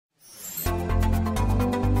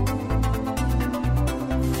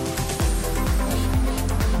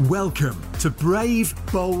Welcome to Brave,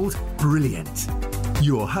 Bold, Brilliant.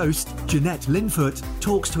 Your host, Jeanette Linfoot,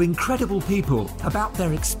 talks to incredible people about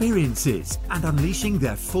their experiences and unleashing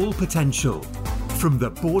their full potential. From the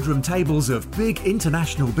boardroom tables of big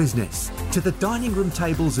international business to the dining room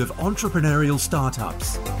tables of entrepreneurial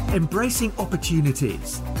startups, embracing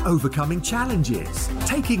opportunities, overcoming challenges,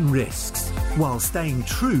 taking risks, while staying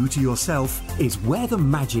true to yourself is where the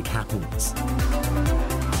magic happens.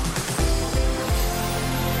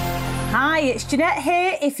 Hi, it's Jeanette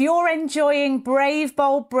here. If you're enjoying Brave,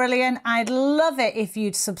 Bold, Brilliant, I'd love it if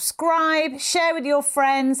you'd subscribe, share with your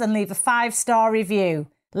friends and leave a 5-star review.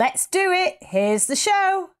 Let's do it. Here's the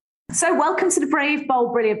show. So welcome to the Brave,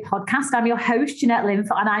 Bold, Brilliant podcast. I'm your host, Jeanette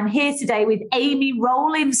Linfoot, and I'm here today with Amy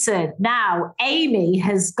Rowlinson. Now, Amy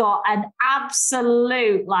has got an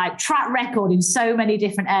absolute track record in so many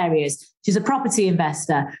different areas. She's a property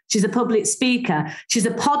investor. She's a public speaker. She's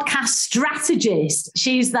a podcast strategist.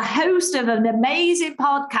 She's the host of an amazing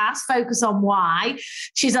podcast, Focus on Why.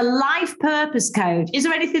 She's a life purpose coach. Is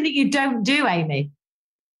there anything that you don't do, Amy?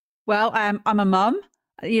 Well, I'm a mum.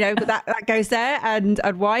 But that goes there, and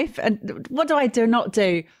wife. And what do I do not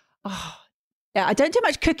do? Oh, yeah, I don't do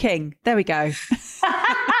much cooking. There we go.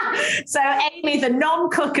 So Amy, the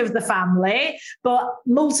non-cook of the family, but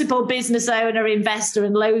multiple business owner, investor,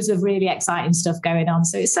 and loads of really exciting stuff going on.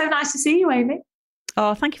 So it's so nice to see you, Amy.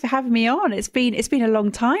 Oh, thank you for having me on. It's been a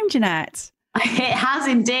long time, Jeanette. It has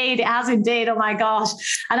indeed. It has indeed. Oh my gosh.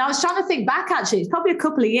 And I was trying to think back, actually, it's probably a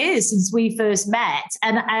couple of years since we first met.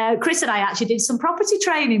 And Chris and I actually did some property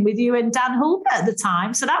training with you and Dan Hulbert at the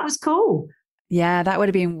time. So that was cool. Yeah, that would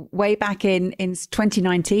have been way back in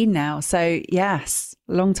 2019 now. So yes,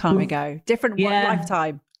 a long time ago, different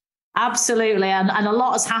lifetime. Absolutely. And a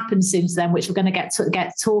lot has happened since then, which we're going to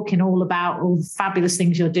get talking all about, all the fabulous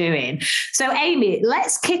things you're doing. So, Amy,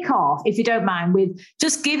 let's kick off, if you don't mind, with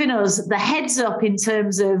just giving us the heads up in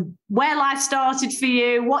terms of where life started for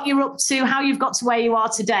you, what you're up to, how you've got to where you are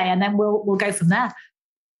today, and then we'll go from there.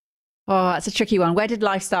 Oh, that's a tricky one. Where did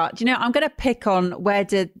life start? I'm going to pick on where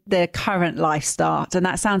did the current life start? And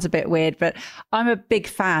that sounds a bit weird, but I'm a big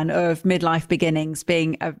fan of midlife beginnings,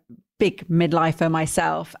 being a big midlifer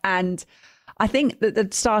myself. And I think that the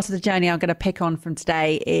start of the journey I'm going to pick on from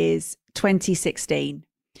today is 2016.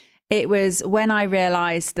 It was when I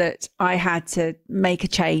realized that I had to make a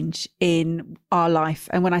change in our life.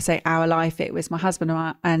 And when I say our life, it was my husband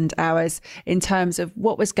and ours, in terms of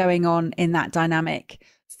what was going on in that dynamic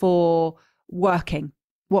for working.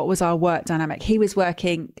 What was our work dynamic? He was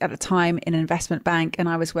working at the time in an investment bank and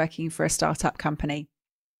I was working for a startup company.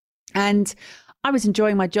 And I was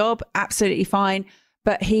enjoying my job, absolutely fine,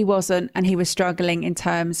 but he wasn't, and he was struggling in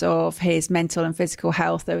terms of his mental and physical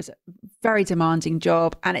health. There was a very demanding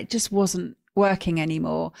job and it just wasn't working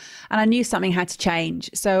anymore. And I knew something had to change.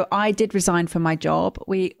 So I did resign from my job.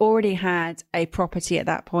 We already had a property at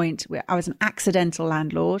that point where I was an accidental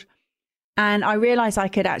landlord. And I realized I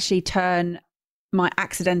could actually turn my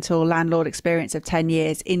accidental landlord experience of 10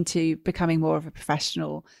 years into becoming more of a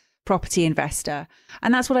professional property investor.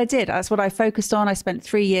 And that's what I did. That's what I focused on. I spent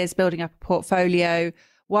 3 years building up a portfolio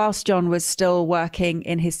whilst John was still working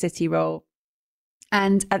in his city role.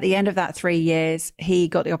 And at the end of that 3 years, he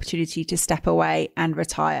got the opportunity to step away and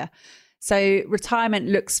retire. So retirement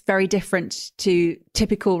looks very different to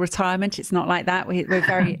typical retirement. It's not like that. We're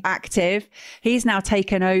very active. He's now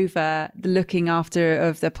taken over the looking after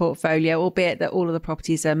of the portfolio, albeit that all of the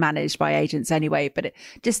properties are managed by agents anyway. But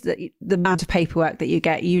just the amount of paperwork that you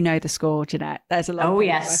get, the score, Jeanette. There's a lot of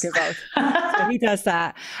paperwork involved. So he does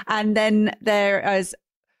that. And then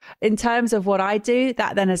in terms of what I do,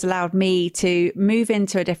 that then has allowed me to move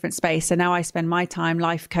into a different space. So now I spend my time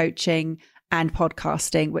life coaching and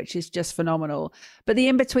podcasting, which is just phenomenal. But the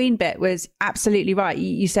in-between bit was absolutely right.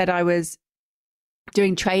 You said I was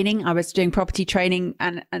doing training. I was doing property training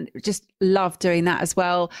and just loved doing that as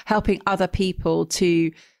well, helping other people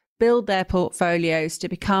to build their portfolios, to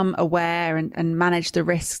become aware and manage the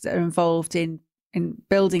risks that are involved in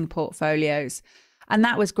building portfolios. And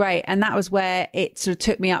that was great. And that was where it sort of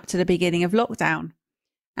took me up to the beginning of lockdown.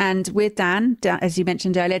 And with Dan, as you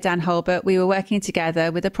mentioned earlier, Dan Hulbert, we were working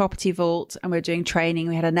together with a property vault and we were doing training.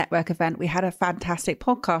 We had a network event. We had a fantastic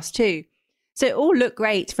podcast too. So it all looked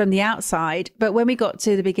great from the outside. But when we got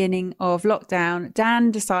to the beginning of lockdown, Dan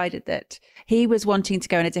decided that he was wanting to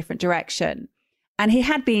go in a different direction. And he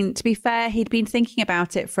had been, to be fair, he'd been thinking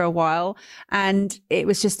about it for a while. And it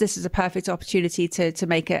was just, this is a perfect opportunity to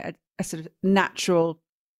make a sort of natural,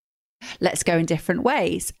 let's go in different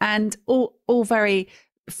ways. And all very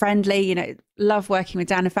friendly, love working with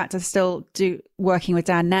Dan. In fact, I still do working with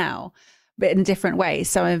Dan now, but in different ways.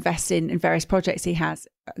 So I invest in various projects he has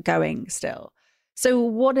going still. So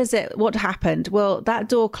what happened? Well, that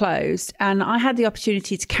door closed and I had the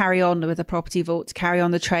opportunity to carry on with the Property Vault, to carry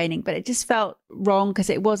on the training, but it just felt wrong because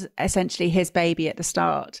it was essentially his baby at the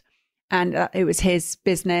start and it was his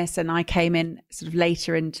business and I came in sort of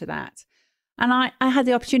later into that. And I had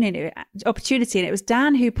the opportunity and it was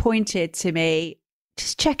Dan who pointed to me,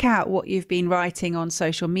 just check out what you've been writing on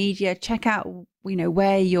social media, check out,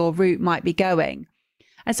 where your route might be going.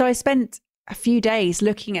 And so I spent a few days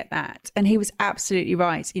looking at that and he was absolutely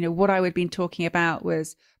right. What I had been talking about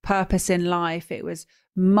was purpose in life. It was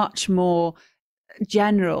much more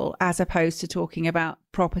general as opposed to talking about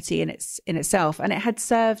property in itself. And it had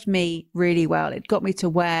served me really well. It got me to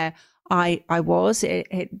where I was.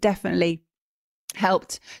 It definitely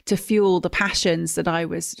helped to fuel the passions that I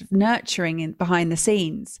was nurturing behind the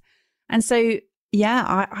scenes. And so,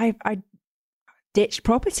 I ditched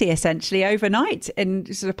property essentially overnight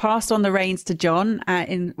and sort of passed on the reins to John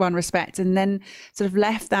in one respect, and then sort of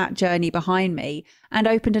left that journey behind me and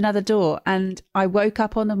opened another door. And I woke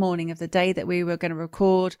up on the morning of the day that we were going to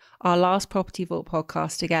record our last Property Vault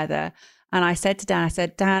podcast together. And I said to Dan,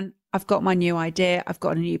 Dan, I've got my new idea. I've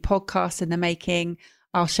got a new podcast in the making.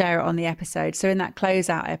 I'll share it on the episode. So in that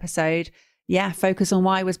closeout episode, Focus on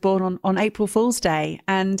Why was born on April Fool's Day.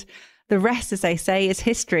 And the rest, as they say, is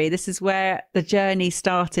history. This is where the journey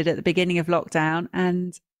started at the beginning of lockdown.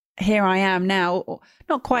 And here I am now,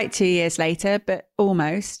 not quite 2 years later, but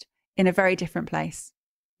almost in a very different place.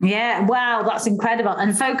 Yeah, wow, that's incredible.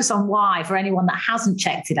 And Focus on Why, for anyone that hasn't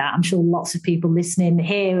checked it out, I'm sure lots of people listening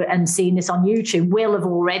here and seeing this on YouTube will have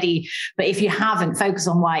already. But if you haven't, Focus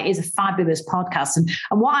on Why is a fabulous podcast. And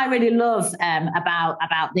what I really love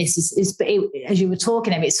about this is as you were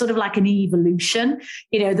talking, it's sort of like an evolution.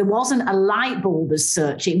 There wasn't a light bulb as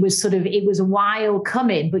such. It was a while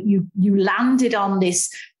coming, but you landed on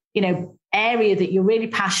this, area that you're really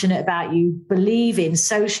passionate about, you believe in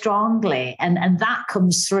so strongly. And that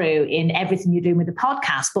comes through in everything you're doing with the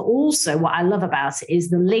podcast. But also what I love about it is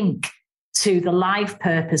the link to the life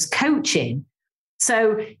purpose coaching.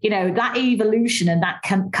 So, that evolution and that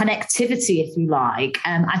connectivity, if you like,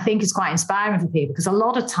 I think is quite inspiring for people, because a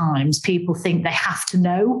lot of times people think they have to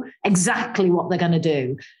know exactly what they're going to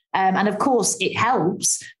do. And of course it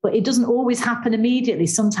helps, but it doesn't always happen immediately.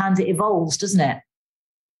 Sometimes it evolves, doesn't it?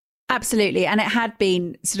 Absolutely. And it had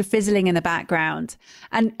been sort of fizzling in the background.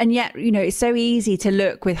 And yet, it's so easy to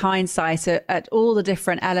look with hindsight at all the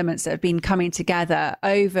different elements that have been coming together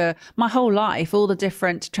over my whole life, all the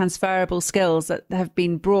different transferable skills that have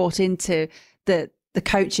been brought into the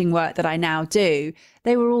coaching work that I now do.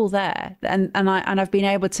 They were all there. And I've been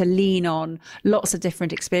able to lean on lots of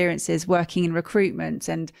different experiences working in recruitment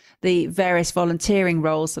and the various volunteering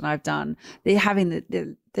roles that I've done. Having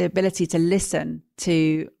the ability to listen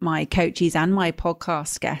to my coaches and my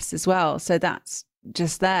podcast guests as well. So that's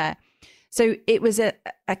just there. So it was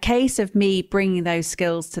a case of me bringing those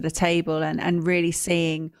skills to the table and really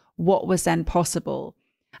seeing what was then possible.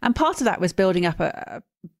 And part of that was building up a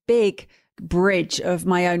big bridge of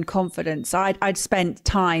my own confidence. I'd spent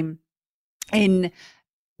time at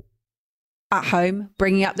home,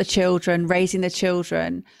 bringing up the children, raising the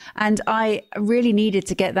children. And I really needed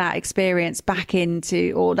to get that experience back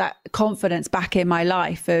into, or that confidence back in my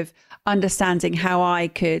life of understanding how I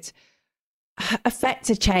could affect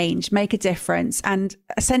a change, make a difference, and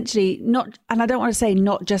essentially and I don't want to say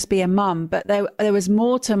not just be a mum, but there was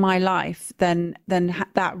more to my life than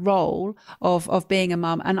that role of being a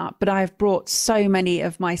mum. But I've brought so many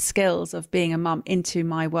of my skills of being a mum into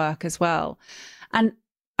my work as well. And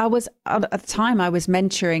at the time I was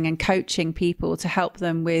mentoring and coaching people to help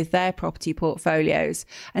them with their property portfolios.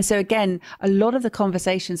 And so again, a lot of the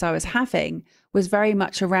conversations I was having was very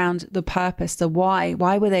much around the purpose, the why.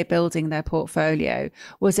 Why were they building their portfolio?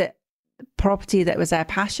 Was it property that was their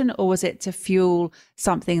passion, or was it to fuel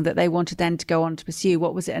something that they wanted then to go on to pursue?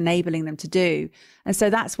 What was it enabling them to do? And so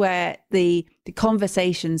that's where the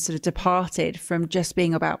conversation sort of departed from just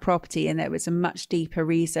being about property, and there was a much deeper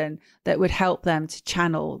reason that would help them to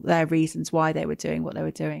channel their reasons why they were doing what they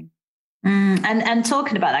were doing. And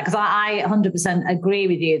talking about that, because I 100% agree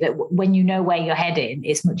with you that when you know where you're heading,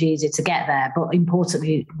 it's much easier to get there. But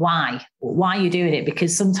importantly, why are you doing it?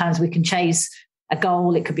 Because sometimes we can chase a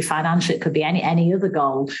goal. It could be financial. It could be any other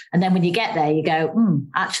goal. And then when you get there, you go,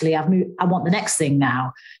 actually, I've moved. I want the next thing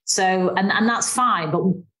now. So, and that's fine. But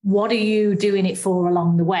what are you doing it for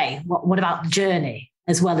along the way? What about the journey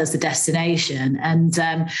as well as the destination? And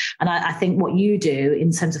I think what you do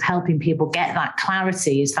in terms of helping people get that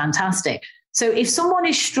clarity is fantastic. So if someone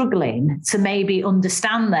is struggling to maybe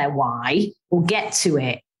understand their why or get to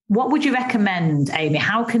it, what would you recommend, Amy?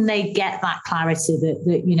 How can they get that clarity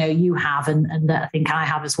that you have and that I think I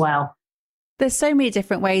have as well? There's so many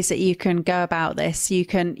different ways that you can go about this. You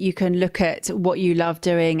can look at what you love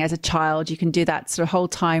doing as a child. You can do that sort of whole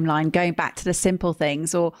timeline, going back to the simple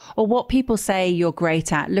things or what people say you're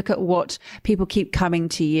great at. Look at what people keep coming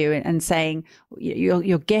to you and saying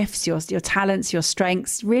your gifts, your talents, your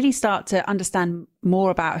strengths. Really start to understand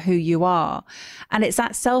more about who you are. And it's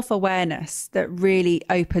that self-awareness that really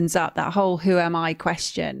opens up that whole who am I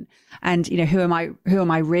question. And, who am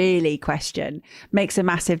I really question makes a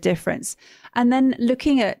massive difference. And then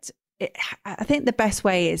looking at it, I think the best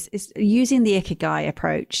way is using the Ikigai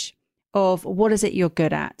approach of what is it you're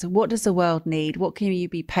good at? What does the world need? What can you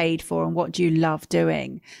be paid for? And what do you love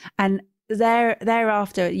doing? And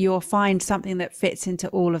thereafter, you'll find something that fits into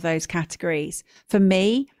all of those categories. For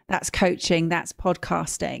me, that's coaching, that's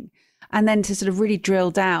podcasting. And then to sort of really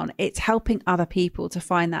drill down, it's helping other people to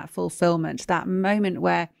find that fulfillment, that moment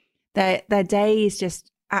where their days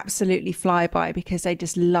just absolutely fly by because they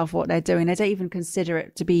just love what they're doing. They don't even consider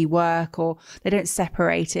it to be work, or they don't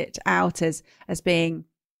separate it out as being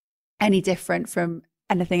any different from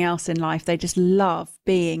anything else in life. They just love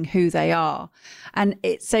being who they are. And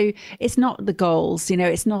it's not the goals,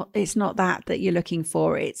 it's not that you're looking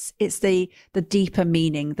for. It's the deeper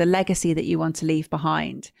meaning, the legacy that you want to leave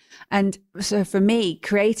behind. And so for me,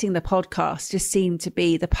 creating the podcast just seemed to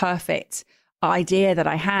be the perfect idea that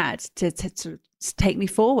I had to take me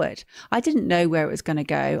forward. I didn't know where it was going to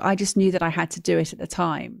go. I just knew that I had to do it at the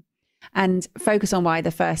time. And Focus on Why,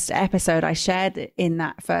 the first episode I shared in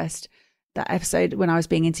that episode when I was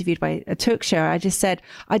being interviewed by a talk show, I just said,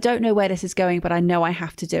 I don't know where this is going, but I know I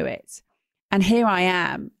have to do it. And here I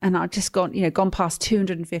am. And I've just gone past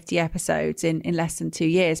 250 episodes in less than 2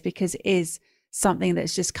 years because it is something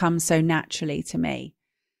that's just come so naturally to me.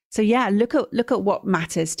 So yeah, look at what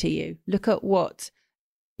matters to you. Look at what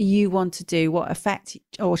you want to do, what effect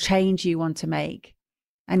or change you want to make,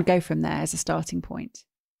 and go from there as a starting point.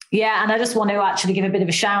 Yeah, and I just want to actually give a bit of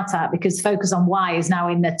a shout out because Focus on Why is now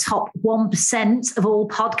in the top 1% of all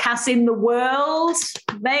podcasts in the world.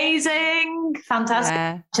 Amazing. Fantastic.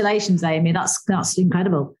 Yeah. Congratulations, Amy. That's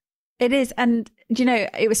incredible. It is. And,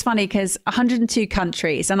 it was funny because 102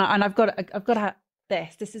 countries and I've got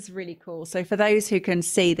this is really cool. So for those who can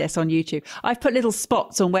see this on YouTube, I've put little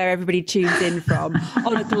spots on where everybody tunes in from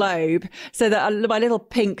on a globe so that my little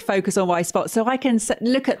pink Focus on Why spot. So I can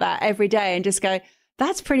look at that every day and just go,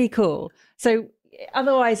 that's pretty cool. So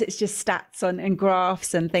otherwise it's just stats and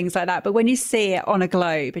graphs and things like that. But when you see it on a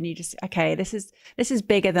globe and you just, okay, this is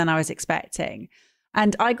bigger than I was expecting.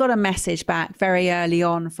 And I got a message back very early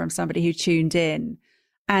on from somebody who tuned in.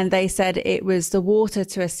 And they said it was the water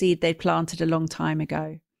to a seed they planted a long time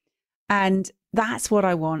ago. And that's what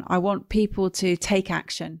I want. I want people to take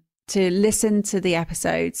action, to listen to the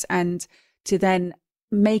episodes and to then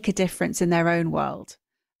make a difference in their own world.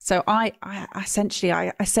 So I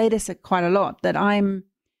essentially say this quite a lot, that I'm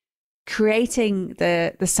creating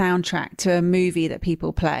the soundtrack to a movie that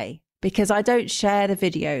people play, because I don't share the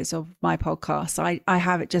videos of my podcasts. I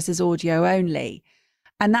have it just as audio only.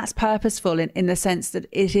 And that's purposeful in the sense that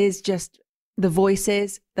it is just the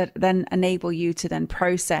voices that then enable you to then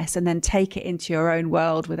process and then take it into your own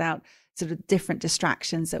world without sort of different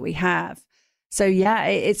distractions that we have. So yeah,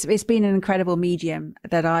 it's been an incredible medium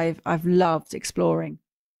that I've loved exploring.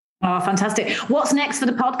 Oh, fantastic. What's next for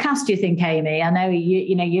the podcast, do you think, Amy? I know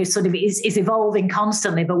you sort of is evolving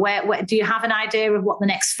constantly, but where do you have an idea of what the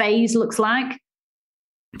next phase looks like?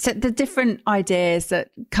 So the different ideas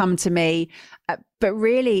that come to me, but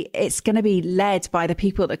really it's going to be led by the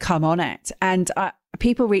people that come on it. And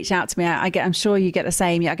people reach out to me. I'm sure you get the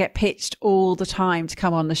same. I get pitched all the time to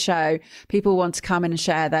come on the show. People want to come in and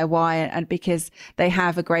share their why, and because they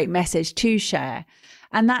have a great message to share.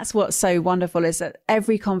 And that's what's so wonderful, is that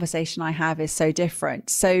every conversation I have is so different.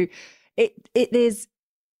 So it is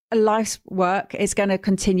a life's work. It's going to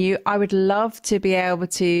continue. I would love to be able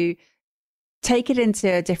to take it into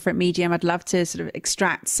a different medium. I'd love to sort of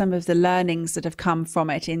extract some of the learnings that have come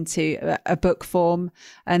from it into a book form.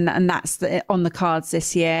 And that's on the cards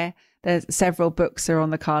this year. There's several books are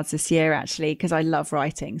on the cards this year, actually, because I love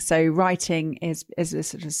writing. So writing is a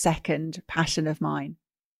sort of second passion of mine.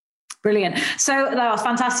 Brilliant. So that was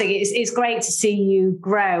fantastic. It's great to see you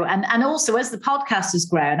grow. And also as the podcast has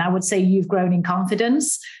grown, I would say you've grown in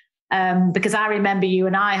confidence. Because I remember you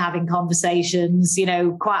and I having conversations,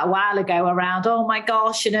 quite a while ago around, oh my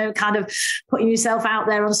gosh, kind of putting yourself out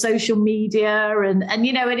there on social media and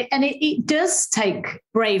it does take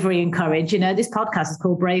bravery and courage. This podcast is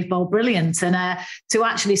called Brave, Bold, Brilliant. And to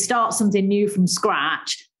actually start something new from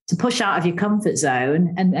scratch, to push out of your comfort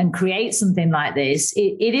zone and create something like this,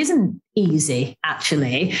 it isn't easy,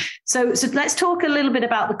 actually. So let's talk a little bit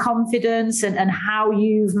about the confidence and how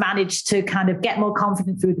you've managed to kind of get more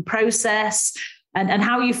confident through the process, and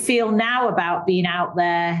how you feel now about being out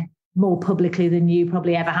there more publicly than you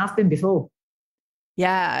probably ever have been before.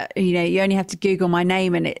 Yeah, you only have to Google my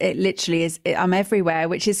name and it literally is, I'm everywhere,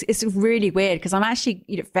 which is, it's really weird because I'm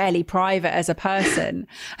actually fairly private as a person.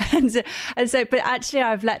 and so, but actually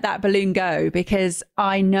I've let that balloon go because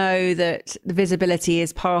I know that the visibility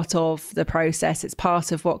is part of the process. It's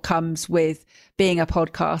part of what comes with being a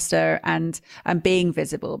podcaster and being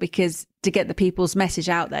visible, because to get the people's message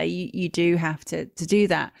out there, you do have to do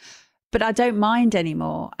that. But I don't mind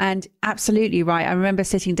anymore. And absolutely right. I remember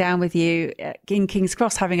sitting down with you in King's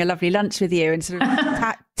Cross, having a lovely lunch with you and sort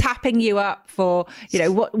of tapping you up for,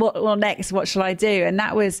 what next? What shall I do? And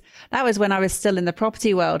that was when I was still in the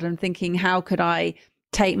property world and thinking, how could I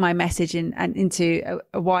take my message into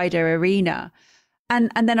a wider arena?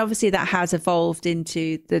 And then obviously that has evolved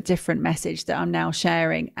into the different message that I'm now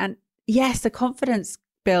sharing. And yes, the confidence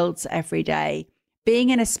builds every day. Being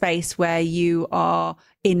in a space where you are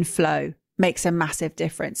in flow makes a massive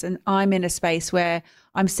difference. And I'm in a space where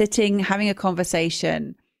I'm sitting, having a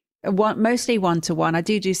conversation, mostly one-to-one. I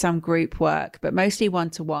do some group work, but mostly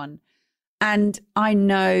one-to-one. And I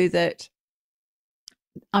know that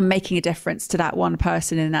I'm making a difference to that one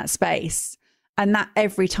person in that space. And that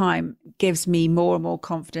every time gives me more and more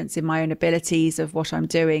confidence in my own abilities of what I'm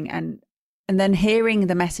doing, and then hearing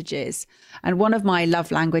the messages. And one of my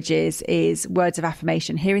love languages is words of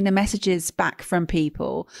affirmation, hearing the messages back from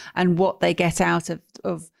people and what they get out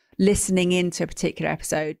of listening into a particular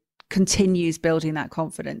episode continues building that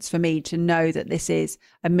confidence for me to know that this is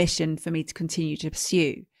a mission for me to continue to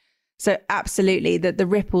pursue. So absolutely, that the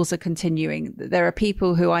ripples are continuing. There are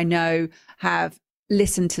people who I know have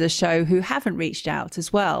listened to the show who haven't reached out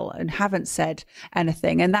as well and haven't said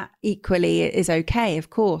anything. And that equally is okay, of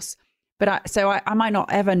course. But I might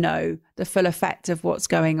not ever know the full effect of what's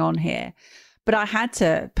going on here. But I had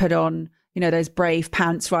to put on, those brave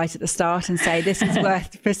pants right at the start and say, this is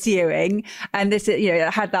worth pursuing. And this,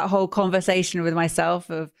 I had that whole conversation with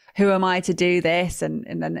myself of, who am I to do this? And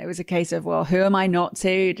then it was a case of, well, who am I not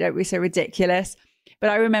to? Don't be so ridiculous.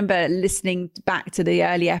 But I remember listening back to the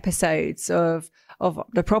early episodes of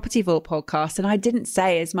the Property Vault podcast, and I didn't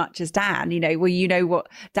say as much as Dan. What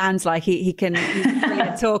Dan's like. He's a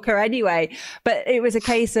brilliant talker anyway. But it was a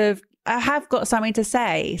case of, I have got something to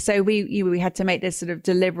say. So we had to make this sort of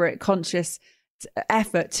deliberate, conscious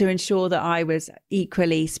effort to ensure that I was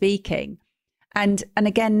equally speaking. And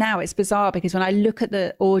again, now it's bizarre because when I look at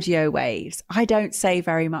the audio waves, I don't say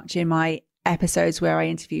very much in my episodes where I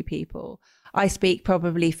interview people. I speak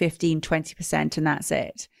probably 15-20% and that's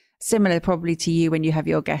it. Similar probably to you when you have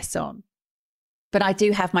your guests on. But I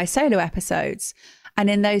do have my solo episodes. And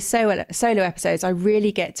in those solo episodes, I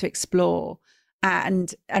really get to explore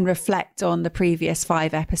and reflect on the previous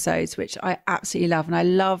 5 episodes, which I absolutely love. And I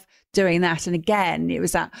love doing that. And again, it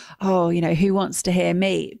was that, who wants to hear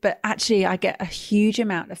me? But actually, I get a huge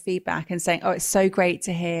amount of feedback and saying, it's so great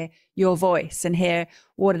to hear your voice and hear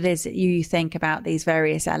what it is that you think about these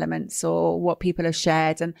various elements or what people have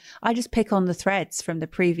shared. And I just pick on the threads from the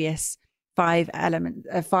previous 5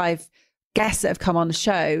 guests that have come on the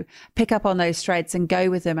show, pick up on those threads and go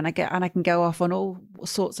with them. And I can go off on all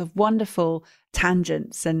sorts of wonderful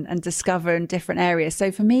tangents and discover in different areas. So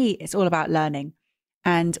for me, it's all about learning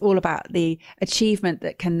and all about the achievement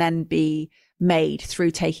that can then be made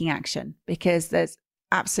through taking action, because there's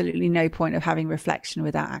absolutely no point of having reflection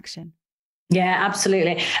without action. Yeah,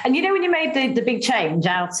 absolutely. And when you made the big change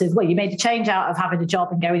you made the change out of having a job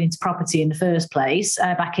and going into property in the first place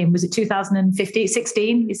back in, was it 2015,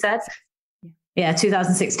 16, you said? Yeah,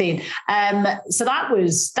 2016. So that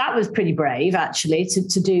was pretty brave actually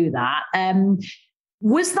to do that.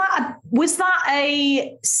 Was that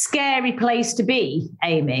a scary place to be,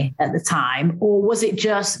 Amy, at the time? Or was it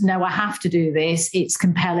just, no, I have to do this, it's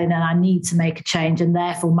compelling and I need to make a change and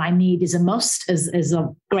therefore my need is a must, as a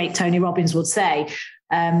great Tony Robbins would say.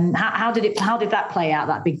 How did that play out,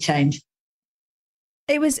 that big change?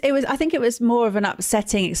 It was, I think it was more of an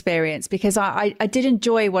upsetting experience because I did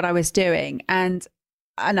enjoy what I was doing. And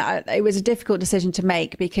it was a difficult decision to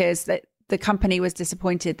make because the company was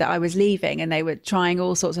disappointed that I was leaving and they were trying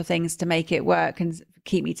all sorts of things to make it work and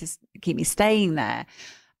keep me staying there.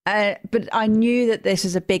 But I knew that this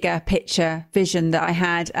was a bigger picture vision that I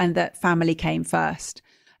had and that family came first.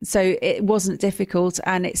 So it wasn't difficult,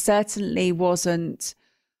 and it certainly wasn't.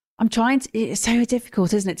 It's so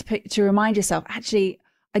difficult, isn't it, to remind yourself, actually,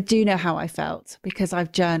 I do know how I felt because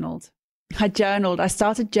I've journaled. I journaled. I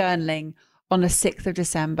started journaling on the 6th of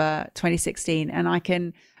December, 2016. And I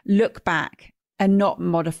can look back and not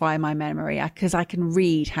modify my memory because I can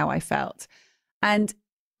read how I felt. And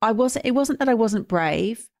it wasn't that I wasn't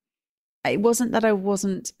brave. It wasn't that I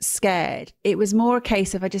wasn't scared. It was more a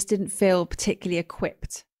case of I just didn't feel particularly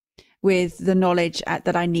equipped with the knowledge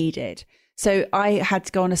that I needed. So I had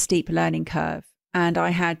to go on a steep learning curve and I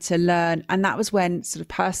had to learn. And that was when sort of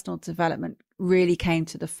personal development really came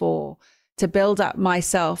to the fore, to build up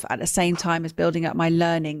myself at the same time as building up my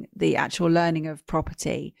learning, the actual learning of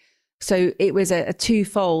property. So it was a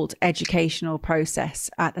twofold educational process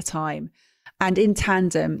at the time. And in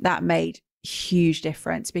tandem, that made huge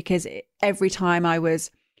difference because every time I was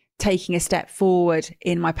taking a step forward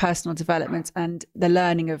in my personal development and the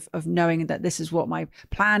learning of knowing that this is what my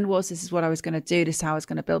plan was, this is what I was going to do, this is how I was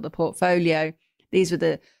going to build the portfolio, these were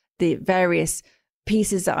the various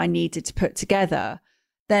pieces that I needed to put together,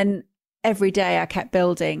 then every day I kept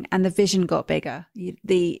building and the vision got bigger.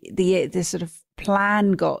 The sort of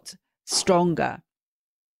plan got stronger.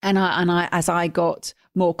 And I as I got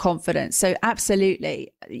more confidence. So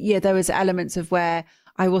absolutely, yeah, there was elements of where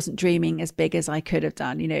I wasn't dreaming as big as I could have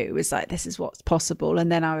done. You know, it was like, this is what's possible.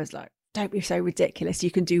 And then I was like, don't be so ridiculous.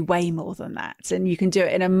 You can do way more than that. And you can do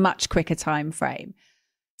it in a much quicker time frame.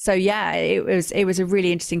 So yeah, it was a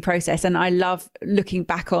really interesting process. And I love looking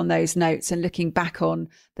back on those notes and looking back on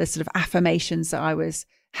the sort of affirmations that I was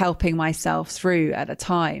helping myself through at a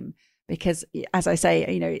time. Because as I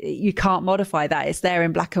say, you know, you can't modify that. It's there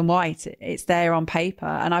in black and white. It's there on paper.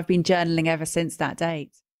 And I've been journaling ever since that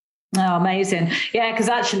date. Oh, amazing. Yeah, because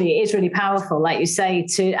actually it is really powerful, like you say,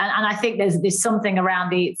 and I think there's something around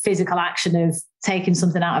the physical action of taking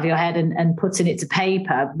something out of your head and putting it to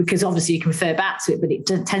paper, because obviously you can refer back to it, but it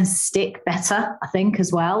tends to stick better, I think,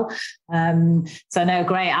 as well. So no,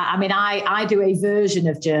 great. I mean, I do a version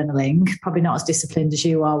of journaling, probably not as disciplined as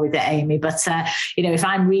you are with it, Amy, but you know, if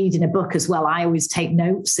I'm reading a book as well, I always take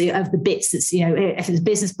notes of the bits that's, you know, if it's a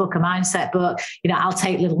business book, a mindset book, you know, I'll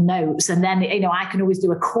take little notes, and then, you know, I can always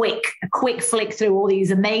do a quick flick through all these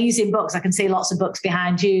amazing books. I can see lots of books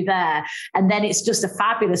behind you there. And then it's just a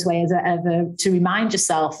fabulous way to remind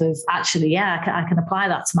yourself of, actually, yeah, I can apply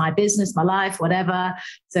that to my business, my life, whatever.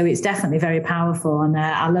 So it's definitely very powerful. And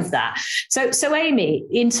I love that. So Amy,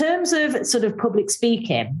 in terms of sort of public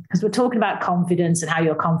speaking, because we're talking about confidence and how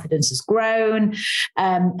your confidence has grown,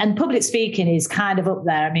 and public speaking is kind of up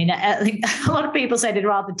there. I mean, I think a lot of people say they'd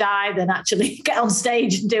rather die than actually get on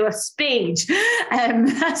stage and do a speech.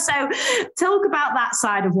 So talk about that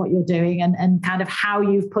side of what you're doing and kind of how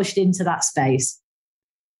you've pushed into that space.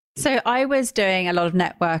 So I was doing a lot of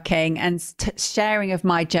networking and sharing of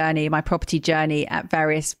my journey, my property journey at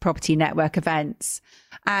various property network events.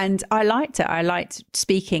 And I liked it. I liked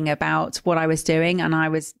speaking about what I was doing, and I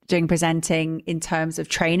was doing presenting in terms of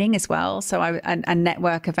training as well. So and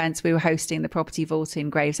network events, we were hosting the Property Vault in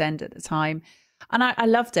Gravesend at the time. And I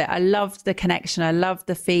loved it. I loved the connection. I loved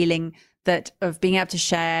the feeling of being able to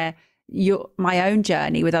share my own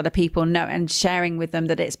journey with other people and sharing with them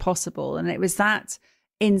that it's possible. And it was that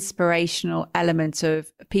inspirational element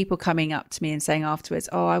of people coming up to me and saying afterwards,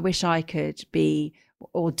 oh, I wish I could be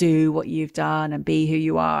or do what you've done and be who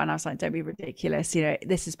you are. And I was like, don't be ridiculous. You know,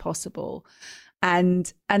 this is possible.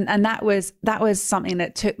 And that was something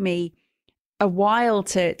that took me a while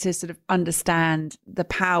to sort of understand the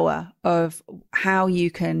power of how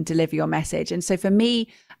you can deliver your message. And so for me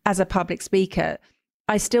as a public speaker,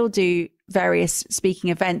 I still do various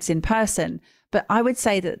speaking events in person, but I would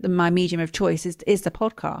say that my medium of choice is the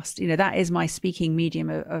podcast. You know, that is my speaking medium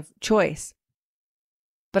of choice.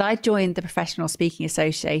 But I joined the Professional Speaking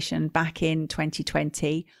Association back in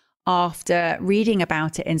 2020 after reading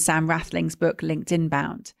about it in Sam Rathling's book, LinkedIn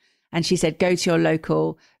Bound. And she said, go to your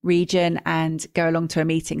local region and go along to a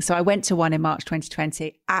meeting. So I went to one in March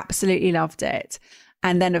 2020, absolutely loved it.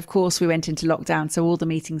 And then, of course, we went into lockdown. So all the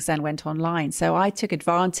meetings then went online. So I took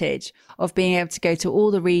advantage of being able to go to all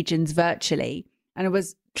the regions virtually. And I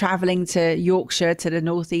was traveling to Yorkshire, to the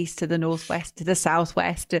northeast, to the northwest, to the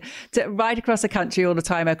southwest, to right across the country all the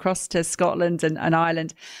time, across to Scotland and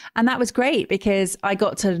Ireland. And that was great because I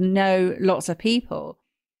got to know lots of people.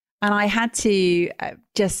 And I had to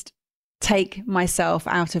just take myself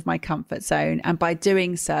out of my comfort zone. And by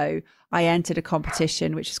doing so, I entered a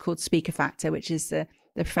competition, which is called Speaker Factor, which is the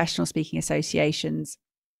Professional Speaking Association's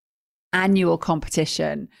annual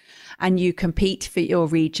competition. And you compete for your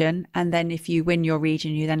region. And then if you win your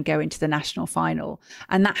region, you then go into the national final.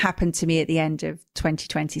 And that happened to me at the end of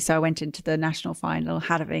 2020. So I went into the national final,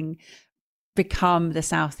 having become the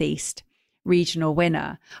Southeast regional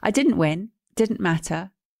winner. I didn't win, didn't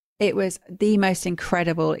matter. It was the most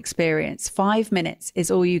incredible experience. 5 minutes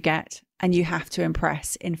is all you get, and you have to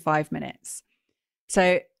impress in 5 minutes.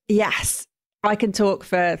 So yes, I can talk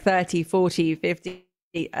for 30, 40, 50,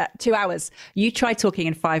 2 hours. You try talking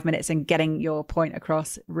in 5 minutes and getting your point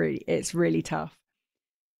across. Really, it's really tough.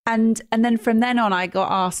 And then from then on, I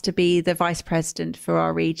got asked to be the vice president for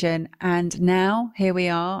our region. And now here we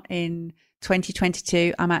are in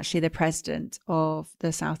 2022. I'm actually the president of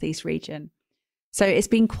the Southeast region. So it's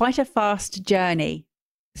been quite a fast journey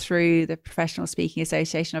through the Professional Speaking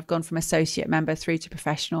Association. I've gone from associate member through to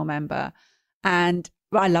professional member. And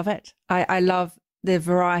I love it. I love the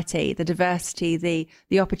variety, the diversity,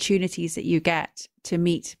 the opportunities that you get to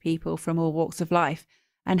meet people from all walks of life.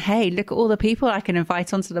 And hey, look at all the people I can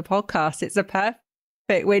invite onto the podcast. It's a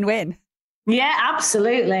perfect win-win. Yeah,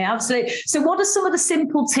 absolutely. Absolutely. So what are some of the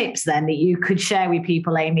simple tips then that you could share with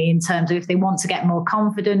people, Amy, in terms of if they want to get more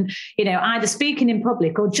confident, either speaking in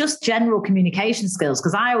public or just general communication skills?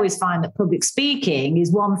 Because I always find that public speaking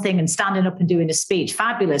is one thing and standing up and doing a speech,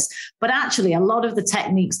 fabulous. But actually, a lot of the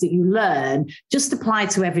techniques that you learn just apply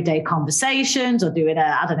to everyday conversations or doing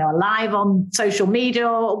a live on social media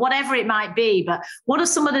or whatever it might be. But what are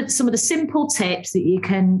some of the simple tips that you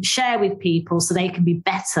can share with people so they can be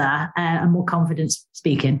better and more confident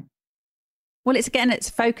speaking? Well, it's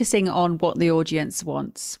focusing on what the audience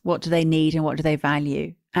wants. What do they need and what do they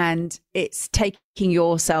value? And it's taking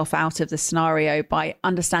yourself out of the scenario by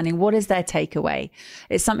understanding what is their takeaway.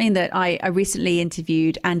 It's something that I recently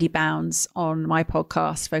interviewed Andy Bounds on my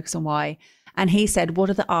podcast, Focus on Why. And he said, what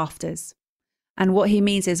are the afters? And what he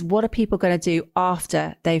means is, what are people going to do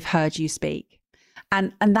after they've heard you speak?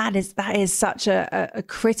 And that is such a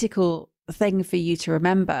critical thing for you to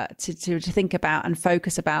remember, to think about and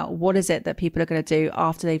focus about. What is it that people are going to do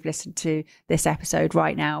after they've listened to this episode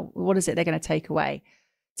right now? What is it they're going to take away?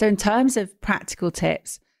 So in terms of practical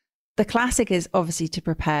tips, the classic is obviously to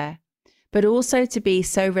prepare, but also to be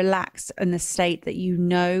so relaxed in the state that you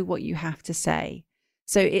know what you have to say.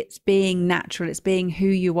 So it's being natural, it's being who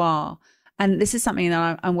you are. And this is something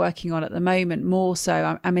that I'm working on at the moment more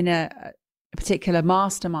so. I'm in a particular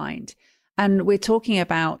mastermind, and we're talking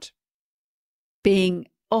about being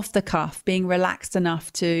off the cuff, being relaxed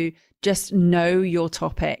enough to just know your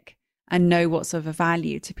topic and know what's of a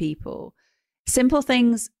value to people. Simple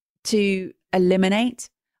things to eliminate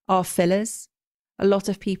are fillers. A lot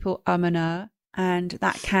of people and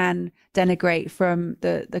that can denigrate from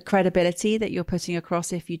the credibility that you're putting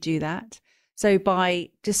across if you do that. So by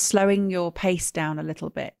just slowing your pace down a little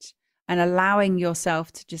bit and allowing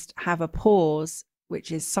yourself to just have a pause,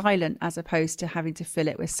 which is silent as opposed to having to fill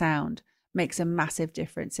it with sound, makes a massive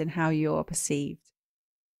difference in how you're perceived.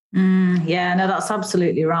 Yeah, no, that's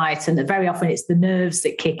absolutely right. And very often it's the nerves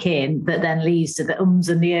that kick in that then leads to the ums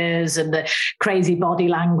and the ers and the crazy body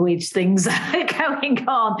language things that are going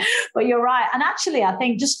on. But you're right. And actually, I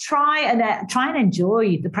think just try and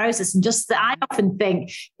enjoy the process. And just that, I often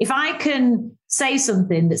think if I can say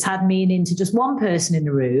something that's had meaning to just one person in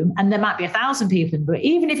the room, and there might be 1,000 people in the room,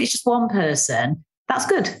 even if it's just one person, that's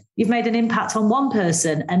good. You've made an impact on one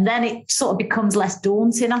person, and then it sort of becomes less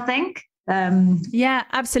daunting, I think. Yeah,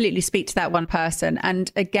 absolutely. Speak to that one person. And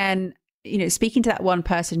again, speaking to that one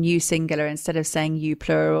person, you singular, instead of saying you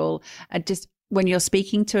plural. Just when you're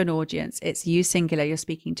speaking to an audience, it's you singular. You're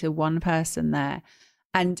speaking to one person there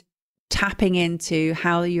and tapping into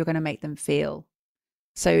how you're going to make them feel.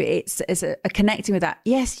 So it's a connecting with that.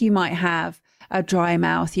 Yes, you might have a dry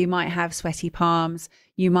mouth. You might have sweaty palms.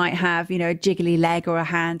 You might have, a jiggly leg or a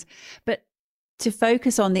hand, but to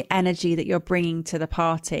focus on the energy that you're bringing to the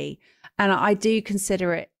party. And I do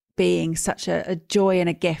consider it being such a joy and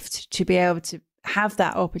a gift to be able to have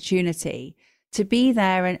that opportunity to be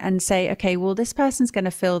there and say, okay, well, this person's going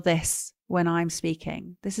to feel this when I'm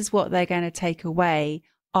speaking. This is what they're going to take away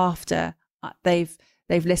after they've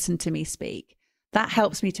listened to me speak. That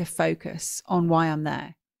helps me to focus on why I'm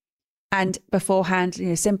there. And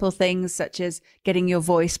beforehand, simple things such as getting your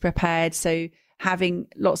voice prepared. So having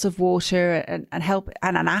lots of water and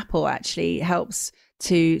an apple actually helps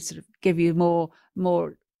to sort of give you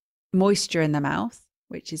more moisture in the mouth,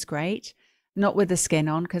 which is great. Not with the skin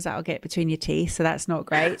on, because that'll get between your teeth, so that's not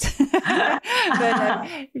great.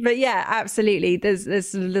 But yeah, absolutely. There's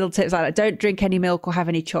some little tips like that. Don't drink any milk or have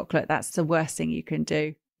any chocolate. That's the worst thing you can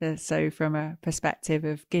do. So from a perspective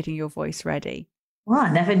of getting your voice ready. Well,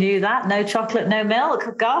 I never knew that. No chocolate, no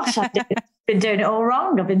milk. Gosh, I've been doing it all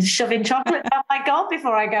wrong. I've been shoving chocolate down my gob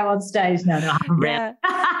before I go on stage. No, I haven't really.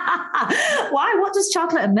 Why? What does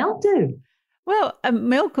chocolate and milk do? Well,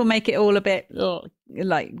 milk will make it all a bit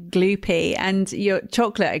like gloopy, and your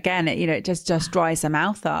chocolate again, it just dries the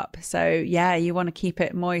mouth up. So yeah, you want to keep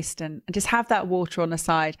it moist and just have that water on the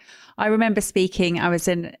side. I remember I was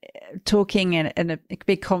talking in a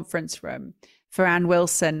big conference room for Anne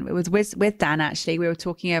Wilson. It was with Dan, actually. We were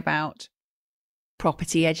talking about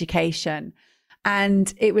property education,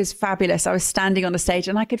 and it was fabulous. I was standing on the stage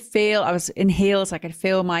and I was in heels. I could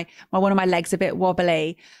feel my one of my legs a bit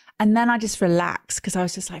wobbly. And then I just relaxed, because I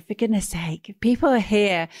was just like, for goodness sake, people are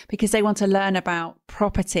here because they want to learn about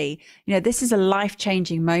property. This is a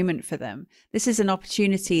life-changing moment for them. This is an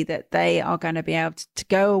opportunity that they are going to be able to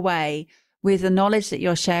go away with the knowledge that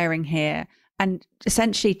you're sharing here and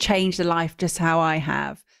essentially change the life just how I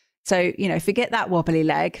have. So, forget that wobbly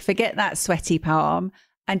leg, forget that sweaty palm,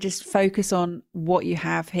 and just focus on what you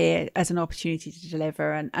have here as an opportunity to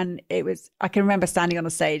deliver. And I can remember standing on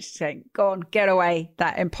the stage saying, go on, get away,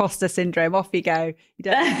 that imposter syndrome, off you go. You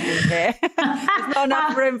don't have to be here. There's not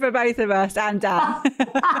enough room for both of us and Dan.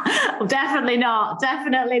 Well, definitely not.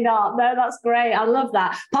 No, that's great. I love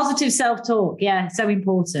that. Positive self-talk. Yeah, so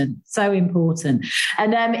important.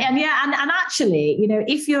 And actually,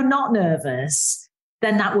 if you're not nervous,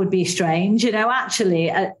 then that would be strange.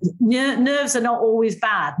 Actually, nerves are not always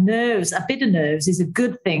bad. A bit of nerves is a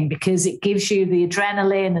good thing, because it gives you the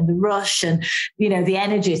adrenaline and the rush and, the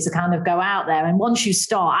energy to kind of go out there. And once you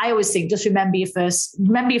start, I always think, just remember your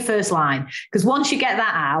first line, because once you get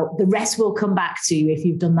that out, the rest will come back to you if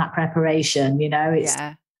you've done that preparation.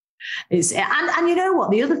 It's and you know what?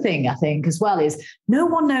 The other thing I think as well is, no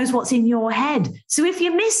one knows what's in your head. So if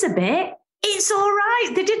you miss a bit, it's all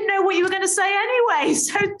right. They didn't know what you were going to say anyway.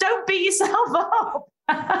 So don't beat yourself up.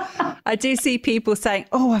 I do see people saying,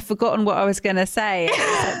 oh, I've forgotten what I was going to say.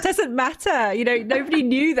 It doesn't matter. Nobody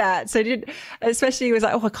knew that. So especially it was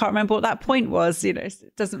like, oh, I can't remember what that point was. It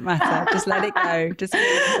doesn't matter. Just let it go. Just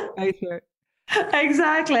go through it.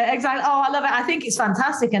 Exactly. Oh, I love it. I think it's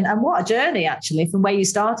fantastic. And what a journey, actually, from where you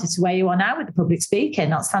started to where you are now with the public speaking.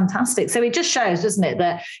 That's fantastic. So it just shows, doesn't it,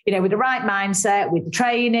 that, with the right mindset, with the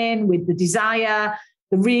training, with the desire,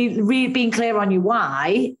 the being clear on your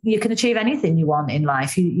why, you can achieve anything you want in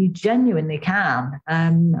life. You genuinely can.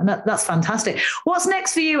 And that's fantastic. What's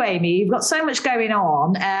next for you, Amy? You've got so much going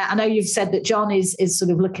on. I know you've said that John is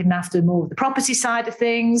sort of looking after more of the property side of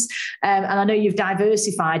things. And I know you've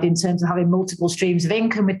diversified in terms of having multiple streams of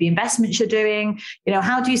income with the investments you're doing.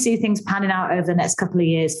 How do you see things panning out over the next couple of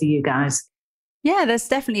years for you guys? Yeah, there's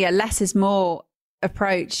definitely a less is more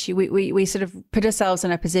approach. We sort of put ourselves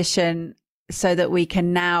in a position so that we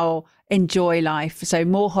can now enjoy life. So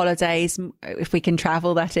more holidays, if we can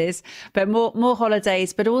travel, that is, but more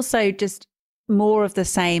holidays, but also just more of the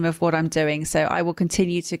same of what I'm doing. So I will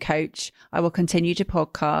continue to coach. I will continue to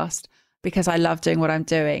podcast, because I love doing what I'm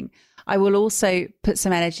doing. I will also put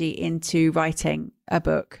some energy into writing a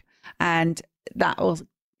book, and that will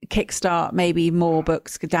kickstart maybe more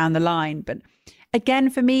books down the line. But again,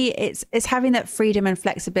 for me, it's having that freedom and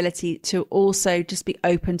flexibility to also just be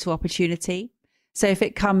open to opportunity. So if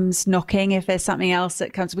it comes knocking, if there's something else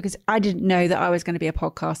that comes, because I didn't know that I was going to be a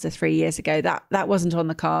podcaster 3 years ago, that wasn't on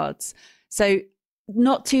the cards. So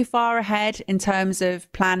not too far ahead in terms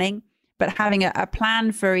of planning, but having a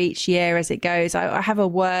plan for each year as it goes. I have a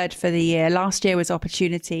word for the year. Last year was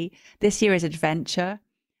opportunity. This year is adventure.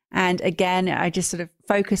 And again, I just sort of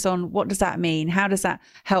focus on, what does that mean? How does that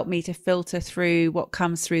help me to filter through what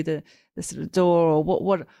comes through the sort of door, or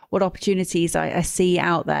what opportunities I see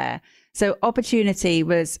out there? So opportunity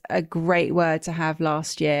was a great word to have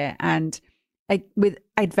last year. And with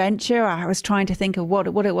adventure, I was trying to think of what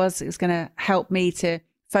it was that was going to help me to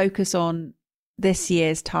focus on this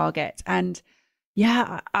year's target. And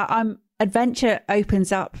yeah, adventure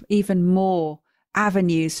opens up even more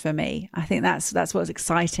avenues for me. I think that's what's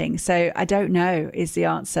exciting. So I don't know is the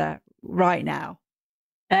answer right now.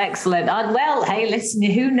 Excellent. Well, hey, listen,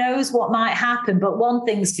 who knows what might happen? But one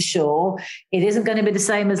thing's for sure, it isn't going to be the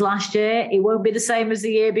same as last year. It won't be the same as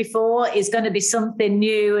the year before. It's going to be something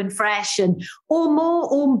new and fresh, and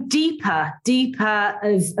or deeper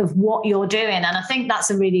of what you're doing. And I think that's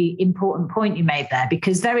a really important point you made there,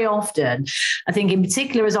 because very often, I think in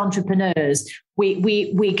particular as entrepreneurs,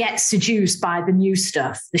 we get seduced by the new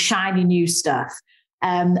stuff, the shiny new stuff.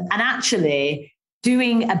 And actually,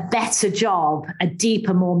 doing a better job, a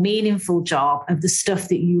deeper, more meaningful job of the stuff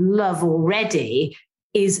that you love already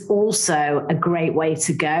is also a great way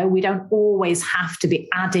to go. We don't always have to be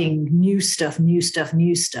adding new stuff.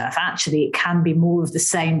 Actually, it can be more of the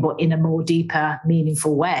same, but in a more deeper,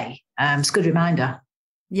 meaningful way. It's a good reminder.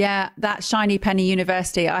 Yeah, that shiny penny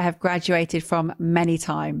university I have graduated from many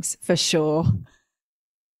times, for sure.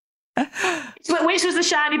 Which was the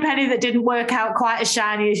shiny penny that didn't work out quite as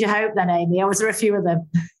shiny as you hoped then, Amy? Or was there a few of them?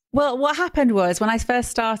 Well, what happened was when I first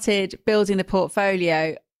started building the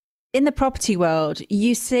portfolio, in the property world,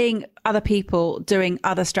 you seeing other people doing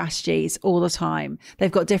other strategies all the time. They've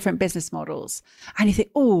got different business models. And you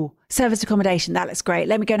think, oh, service accommodation, that looks great.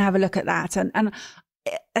 Let me go and have a look at that. And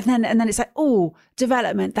then it's like, oh,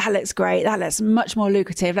 development, that looks great. That looks much more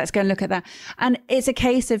lucrative. Let's go and look at that. And it's a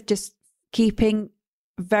case of just keeping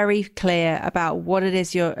very clear about what it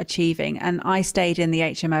is you're achieving. And I stayed in the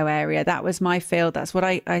HMO area. That was my field. That's what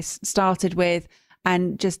I started with,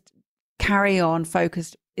 and just carry on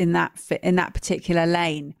focused in that particular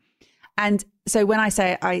lane. And so when I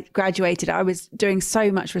say I graduated, I was doing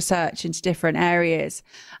so much research into different areas,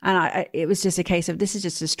 and it was just a case of, this is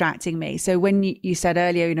just distracting me. So when you said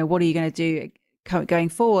earlier, you know, what are you going to do going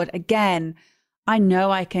forward? Again, I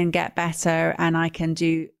know I can get better and I can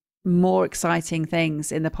do more exciting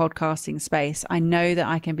things in the podcasting space. I know that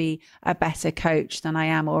I can be a better coach than I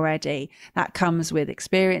am already. That comes with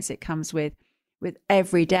experience. It comes with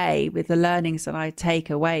every day, with the learnings that I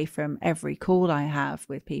take away from every call I have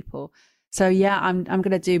with people. So yeah, I'm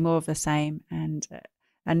going to do more of the same, and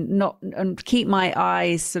keep my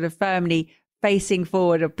eyes sort of firmly facing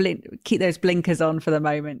forward, or keep those blinkers on for the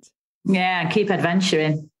moment. Yeah, keep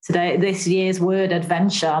adventuring. Today, this year's word,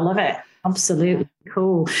 adventure. I love it. Absolutely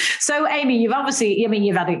cool. So, Amy, you've obviously, I mean,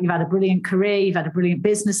 you've had a brilliant career, you've had a brilliant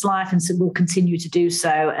business life, and so will continue to do so.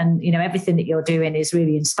 And you know, everything that you're doing is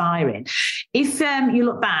really inspiring. If you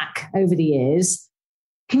look back over the years,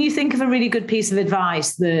 can you think of a really good piece of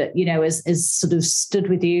advice that, you know, has sort of stood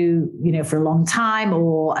with you, you know, for a long time,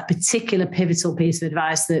 or a particular pivotal piece of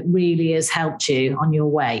advice that really has helped you on your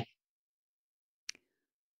way?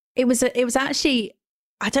 It was actually,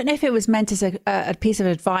 I don't know if it was meant as a piece of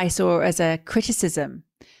advice or as a criticism,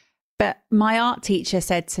 but my art teacher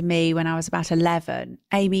said to me when I was about 11,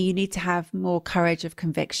 Amy, you need to have more courage of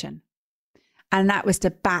conviction. And that was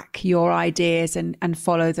to back your ideas and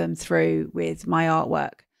follow them through with my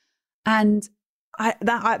artwork. And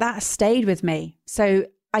that stayed with me. So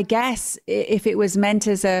I guess if it was meant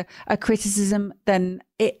as a criticism, then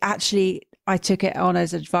I took it on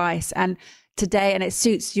as advice. And today, and it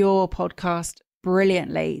suits your podcast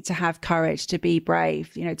brilliantly, to have courage, to be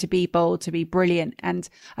brave, you know, to be bold, to be brilliant, and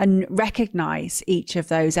recognize each of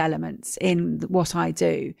those elements in what I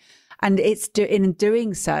do. And it's in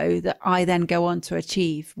doing so that I then go on to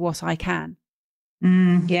achieve what I can.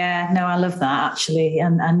 Yeah, no, I love that actually.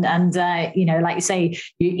 And you know, like you say,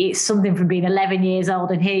 it's something from being 11 years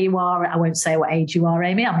old, and here you are. I won't say what age you are,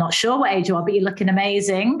 Amy. I'm not sure what age you are, but you're looking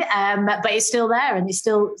amazing. But it's still there, and it's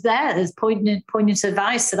still there. There's poignant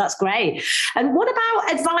advice. So that's great. And what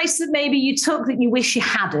about advice that maybe you took that you wish you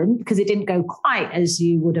hadn't, because it didn't go quite as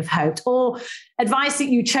you would have hoped, or advice that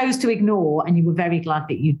you chose to ignore and you were very glad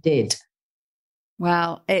that you did?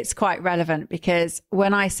 Well, it's quite relevant, because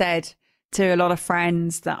when I said to a lot of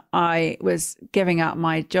friends that I was giving up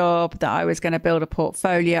my job, that I was going to build a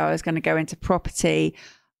portfolio, I was going to go into property,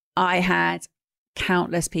 I had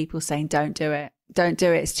countless people saying, don't do it. Don't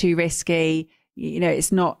do it. It's too risky. You know,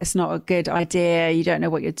 it's not a good idea. You don't know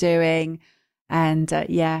what you're doing. And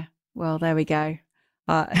yeah, well, there we go.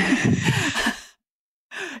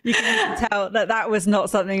 You can tell that was not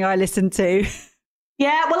something I listened to.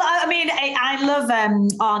 Yeah, well, I mean, I love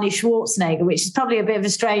Arnie Schwarzenegger, which is probably a bit of a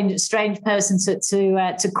strange person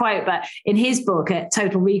to quote, but in his book,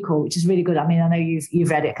 Total Recall, which is really good. I mean, I know you've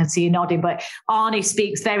read it, I can see you nodding, but Arnie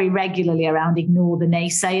speaks very regularly around ignore the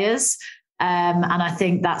naysayers. And I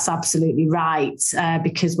think that's absolutely right,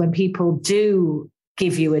 because when people do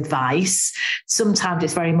give you advice, sometimes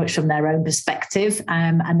it's very much from their own perspective.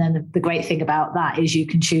 And then the great thing about that is you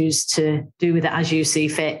can choose to do with it as you see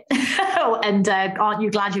fit. And aren't you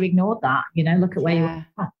glad you ignored that? You know, look at where you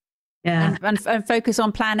are. Yeah. And focus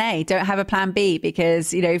on plan A. Don't have a plan B,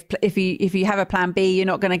 because, you know, if you have a plan B, you're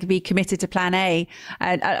not going to be committed to plan A.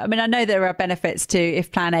 And I mean, I know there are benefits to,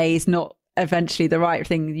 if plan A is not eventually the right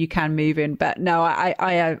thing, you can move in. But no,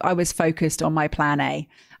 I was focused on my plan A.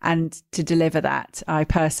 And to deliver that, I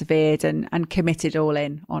persevered and committed all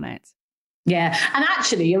in on it. Yeah. And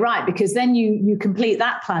actually, you're right, because then you complete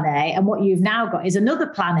that plan A, and what you've now got is another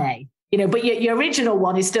plan A, you know, but your original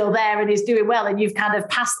one is still there and is doing well. And you've kind of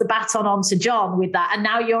passed the baton on to John with that. And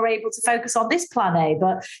now you're able to focus on this plan A.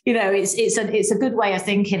 But, you know, it's a good way of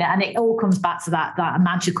thinking it. And it all comes back to that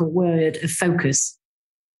magical word of focus.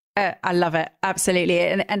 I love it. Absolutely.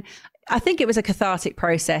 And I think it was a cathartic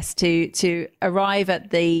process to arrive at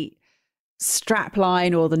the strap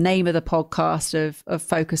line, or the name of the podcast of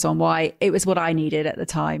Focus on Why. It was what I needed at the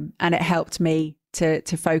time, and it helped me to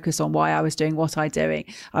focus on why I was doing what I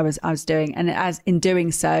was doing, and as in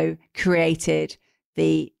doing so, created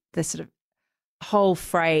the sort of whole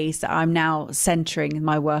phrase that I'm now centering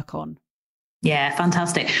my work on. Yeah,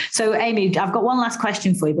 fantastic. So, Amy, I've got one last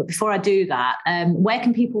question for you. But before I do that, where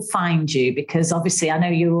can people find you? Because obviously I know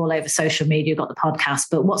you're all over social media, you've got the podcast,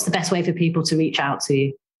 but what's the best way for people to reach out to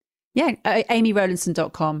you? Yeah,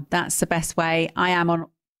 amyrowlandson.com. That's the best way. I'm on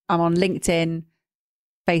LinkedIn,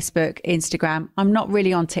 Facebook, Instagram. I'm not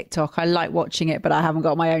really on TikTok. I like watching it, but I haven't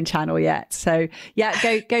got my own channel yet. So yeah,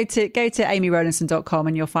 go to amyrowlandson.com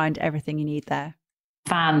and you'll find everything you need there.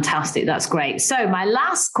 Fantastic. That's great. So my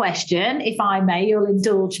last question, if I may, you'll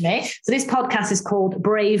indulge me. So this podcast is called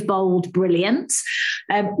Brave, Bold, Brilliant.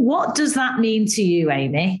 What does that mean to you,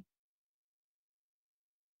 Amy?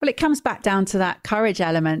 Well, it comes back down to that courage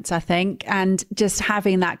element, I think, and just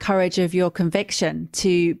having that courage of your conviction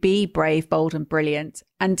to be brave, bold, and brilliant,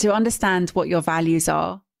 and to understand what your values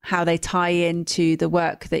are, how they tie into the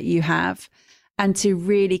work that you have, and to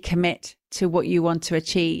really commit to what you want to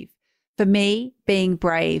achieve. For me, being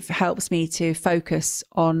brave helps me to focus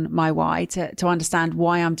on my why, to understand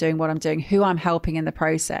why I'm doing what I'm doing, who I'm helping in the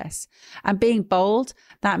process. And being bold,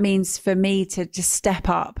 that means for me to just step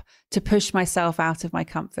up, to push myself out of my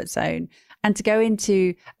comfort zone and to go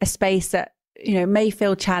into a space that, you know, may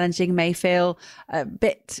feel challenging, may feel a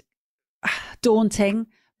bit daunting,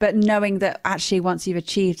 but knowing that actually once you've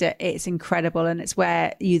achieved it, it's incredible and it's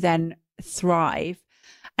where you then thrive.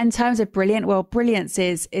 In terms of brilliant, well, brilliance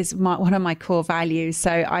is one of my core values. So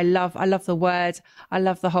I love the word. I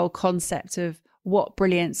love the whole concept of what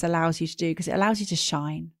brilliance allows you to do, because it allows you to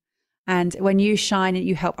shine. And when you shine,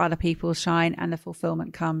 you help other people shine and the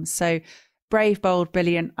fulfillment comes. So brave, bold,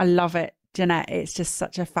 brilliant. I love it, Jeanette. It's just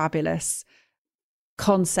such a fabulous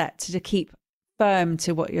concept to keep firm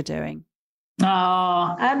to what you're doing.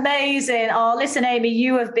 Oh, amazing. Oh, listen, Amy,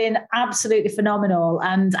 you have been absolutely phenomenal.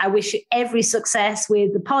 And I wish you every success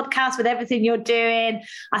with the podcast, with everything you're doing.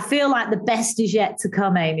 I feel like the best is yet to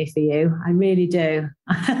come, Amy, for you. I really do.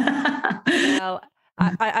 Well,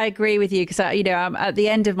 I agree with you because, I'm at the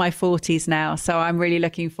end of my 40s now. So I'm really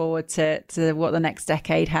looking forward to what the next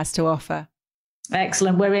decade has to offer.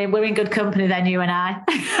 Excellent. We're in good company then, you and I.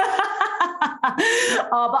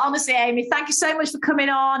 Oh, but honestly, Amy, thank you so much for coming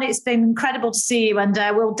on. It's been incredible to see you, and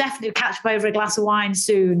we'll definitely catch up over a glass of wine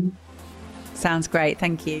soon. Sounds great.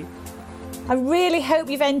 Thank you. I really hope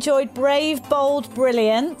you've enjoyed Brave, Bold,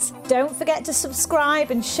 Brilliant. Don't forget to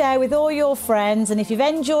subscribe and share with all your friends. And if you've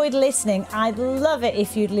enjoyed listening, I'd love it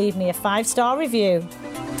if you'd leave me a 5-star review.